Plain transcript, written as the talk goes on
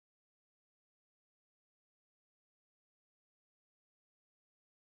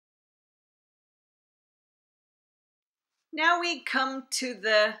Now we come to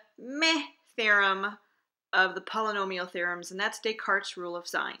the meh theorem of the polynomial theorems, and that's Descartes' rule of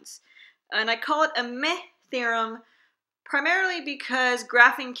signs. And I call it a meh theorem primarily because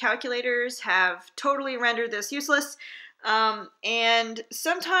graphing calculators have totally rendered this useless, and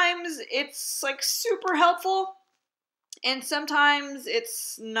sometimes it's like super helpful, and sometimes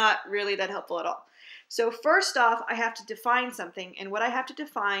it's not really that helpful at all. So first off, I have to define something, and what I have to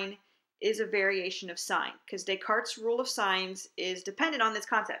define is a variation of sign, because Descartes' rule of signs is dependent on this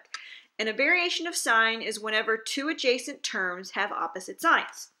concept. And a variation of sign is whenever two adjacent terms have opposite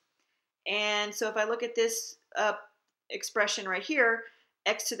signs. And so if I look at this expression right here,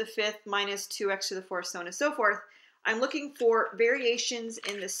 x to the fifth minus 2x to the fourth, so on and so forth, I'm looking for variations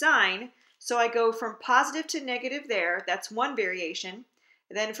in the sign. So I go from positive to negative there, that's one variation.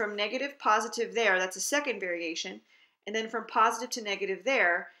 And then from negative positive there, that's a second variation. And then from positive to negative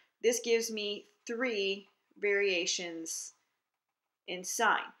there, this gives me three variations in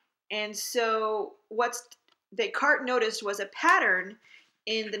sign. And so what Descartes noticed was a pattern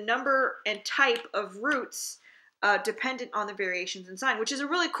in the number and type of roots dependent on the variations in sign, which is a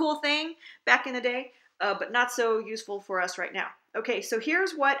really cool thing back in the day, but not so useful for us right now. Okay, so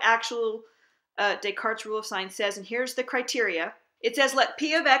here's what actual Descartes' rule of sign says, and here's the criteria. It says, let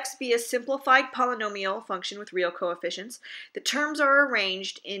p of x be a simplified polynomial function with real coefficients. The terms are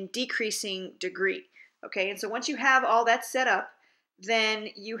arranged in decreasing degree. Okay, and so once you have all that set up, then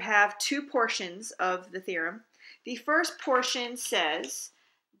you have two portions of the theorem. The first portion says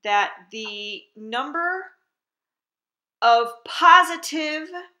that the number of positive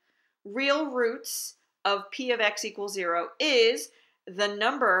real roots of p of x equals 0 is the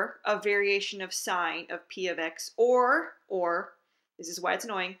number of variation of sign of p of x, or this is why it's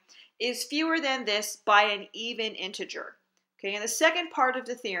annoying, is fewer than this by an even integer. Okay, and the second part of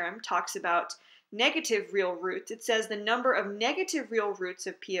the theorem talks about negative real roots. It says the number of negative real roots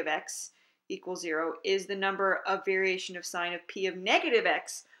of p of x equals 0 is the number of variation of sign of p of negative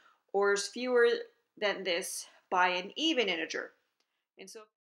x, or is fewer than this by an even integer. And so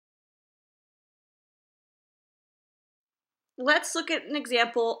let's look at an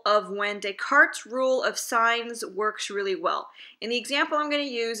example of when Descartes' rule of signs works really well. And the example I'm going to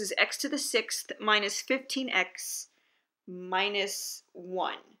use is x to the sixth minus 15x minus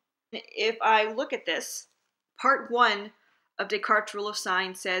 1. If I look at this, part 1 of Descartes' rule of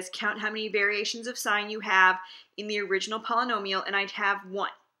sign says count how many variations of sign you have in the original polynomial, and I'd have 1.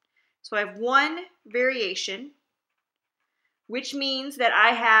 So I have one variation, which means that I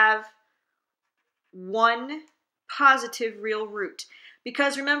have one positive real root.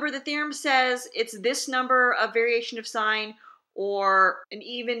 Because remember, the theorem says it's this number of variation of sign or an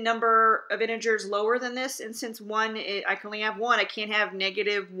even number of integers lower than this, and since I can only have one, I can't have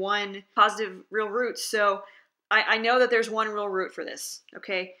negative one positive real roots, so I know that there's one real root for this.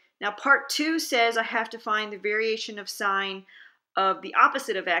 Okay, now part 2 says I have to find the variation of sign of the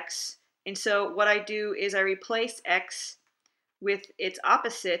opposite of x, and so what I do is I replace x with its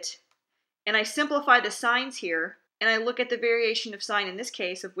opposite, and I simplify the signs here, and I look at the variation of sign in this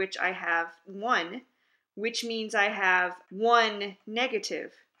case, of which I have 1, which means I have one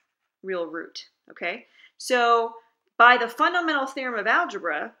negative real root. Okay, so by the fundamental theorem of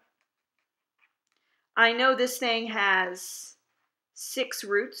algebra, I know this thing has 6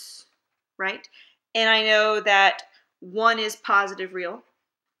 roots, right? And I know that 1 is positive real,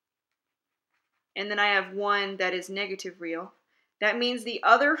 and then I have 1 that is negative real. That means the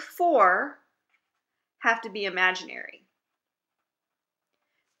other 4 have to be imaginary,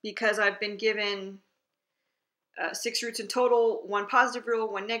 because I've been given 6 roots in total, 1 positive real,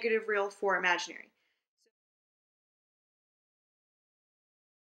 1 negative real, 4 imaginary.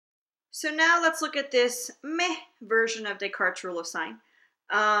 So now let's look at this meh version of Descartes' rule of sign,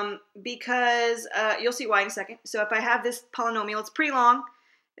 because you'll see why in a second. So if I have this polynomial, it's pretty long.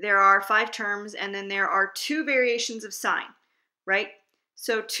 There are 5 terms, and then there are 2 variations of sign, right?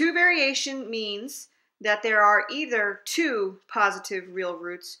 So 2 variation means that there are either 2 positive real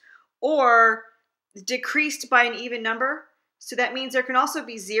roots or decreased by an even number. So that means there can also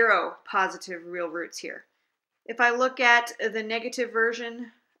be 0 positive real roots here. If I look at the negative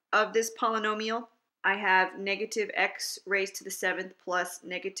version of this polynomial, I have negative x raised to the 7th plus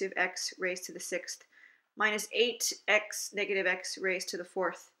negative x raised to the 6th minus 8x negative x raised to the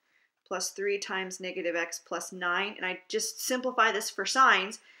 4th plus 3 times negative x plus 9. And I just simplify this for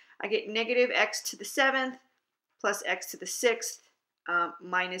signs. I get negative x to the 7th plus x to the 6th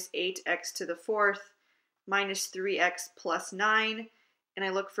minus 8x to the 4th minus 3x plus 9. And I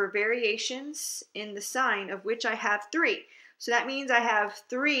look for variations in the sign, of which I have 3. So that means I have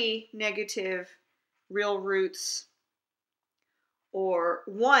 3 negative real roots or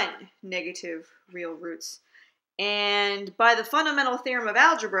 1 negative real roots. And by the fundamental theorem of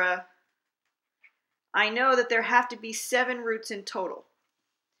algebra, I know that there have to be 7 roots in total,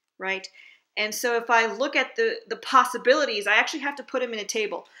 right? And so if I look at the possibilities, I actually have to put them in a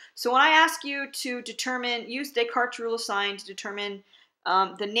table. So when I ask you to determine, use Descartes' rule of sign to determine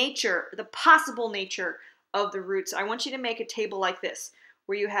the possible nature of the roots, I want you to make a table like this,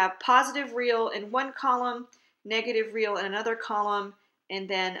 where you have positive real in one column, negative real in another column, and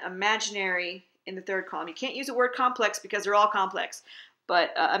then imaginary in the third column. You can't use the word complex because they're all complex,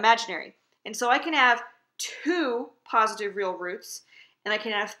 but imaginary. And so I can have 2 positive real roots, and I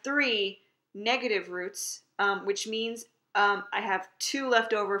can have 3 negative roots, which means I have 2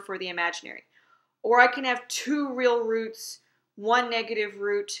 left over for the imaginary. Or I can have 2 real roots, 1 negative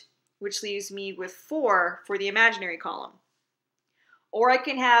root, which leaves me with 4 for the imaginary column. Or I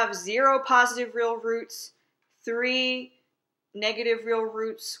can have 0 positive real roots, 3 negative real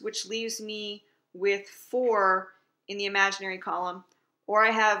roots, which leaves me with 4 in the imaginary column. Or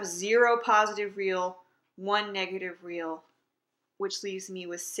I have 0 positive real, 1 negative real, which leaves me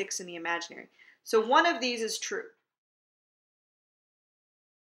with 6 in the imaginary. So one of these is true.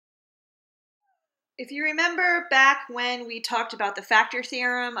 If you remember back when we talked about the factor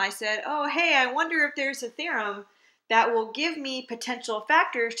theorem, I said, oh, hey, I wonder if there's a theorem that will give me potential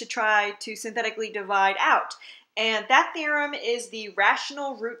factors to try to synthetically divide out. And that theorem is the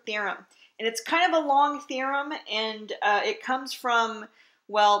rational root theorem. And it's kind of a long theorem, and it comes from,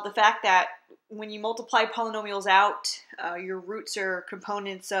 well, the fact that when you multiply polynomials out, your roots are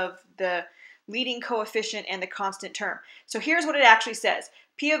components of the leading coefficient and the constant term. So here's what it actually says.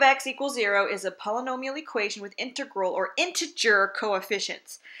 P of x equals 0 is a polynomial equation with integral or integer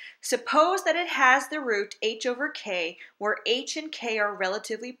coefficients. Suppose that it has the root h over k, where h and k are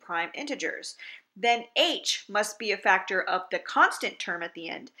relatively prime integers. Then h must be a factor of the constant term at the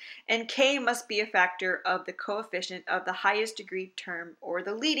end, and k must be a factor of the coefficient of the highest degree term, or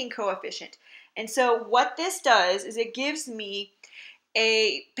the leading coefficient. And so what this does is it gives me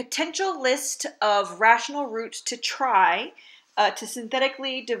a potential list of rational roots to try to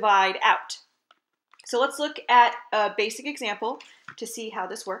synthetically divide out. So let's look at a basic example to see how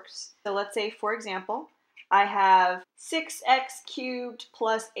this works. So let's say, for example, I have 6x cubed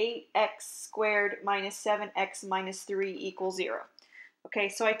plus 8x squared minus 7x minus 3 equals 0. Okay,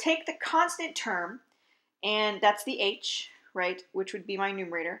 so I take the constant term, and that's the h, right, which would be my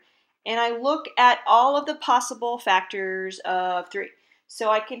numerator, and I look at all of the possible factors of 3.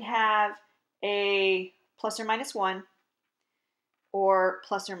 So I can have a plus or minus 1 or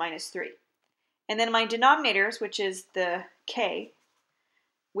plus or minus 3. And then my denominators, which is the k,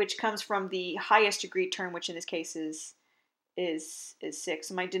 which comes from the highest degree term, which in this case is 6.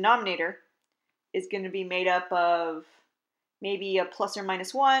 So my denominator is going to be made up of maybe a plus or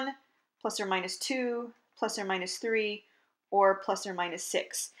minus 1, plus or minus 2, plus or minus 3, or plus or minus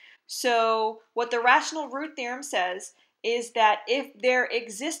 6. So what the rational root theorem says is that if there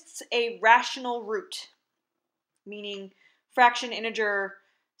exists a rational root, meaning fraction, integer,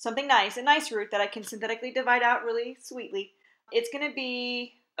 something nice, a nice root that I can synthetically divide out really sweetly, it's going to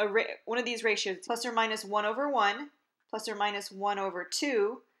be one of these ratios, plus or minus 1 over 1, plus or minus 1 over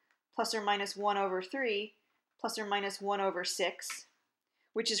 2, plus or minus 1 over 3, plus or minus 1 over 6,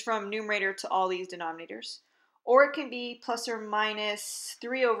 which is from numerator to all these denominators. Or it can be plus or minus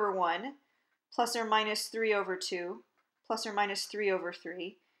 3 over 1, plus or minus 3 over 2, plus or minus 3 over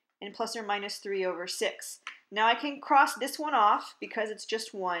 3, and plus or minus 3 over 6. Now I can cross this one off because it's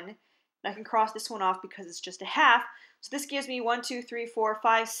just 1, and I can cross this one off because it's just a half. So this gives me 1, 2, 3, 4,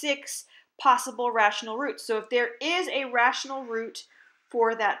 5, 6 possible rational roots. So if there is a rational root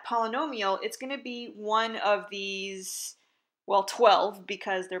for that polynomial, it's going to be one of these, well, 12,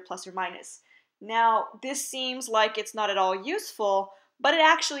 because they're plus or minus. Now, this seems like it's not at all useful, but it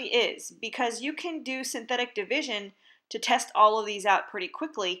actually is, because you can do synthetic division to test all of these out pretty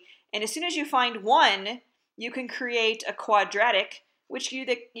quickly. And as soon as you find one, you can create a quadratic, which you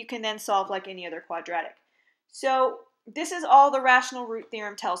can then solve like any other quadratic. So this is all the rational root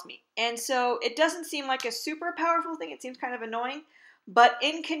theorem tells me. And so it doesn't seem like a super powerful thing. It seems kind of annoying. But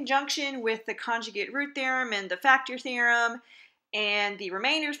in conjunction with the conjugate root theorem and the factor theorem and the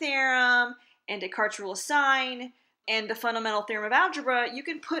remainder theorem and Descartes' rule of sign and the fundamental theorem of algebra, you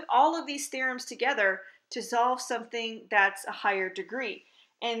can put all of these theorems together to solve something that's a higher degree.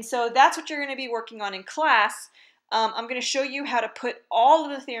 And so that's what you're going to be working on in class. I'm going to show you how to put all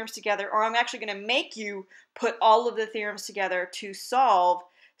of the theorems together, or I'm actually going to make you put all of the theorems together to solve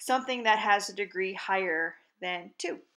something that has a degree higher than 2.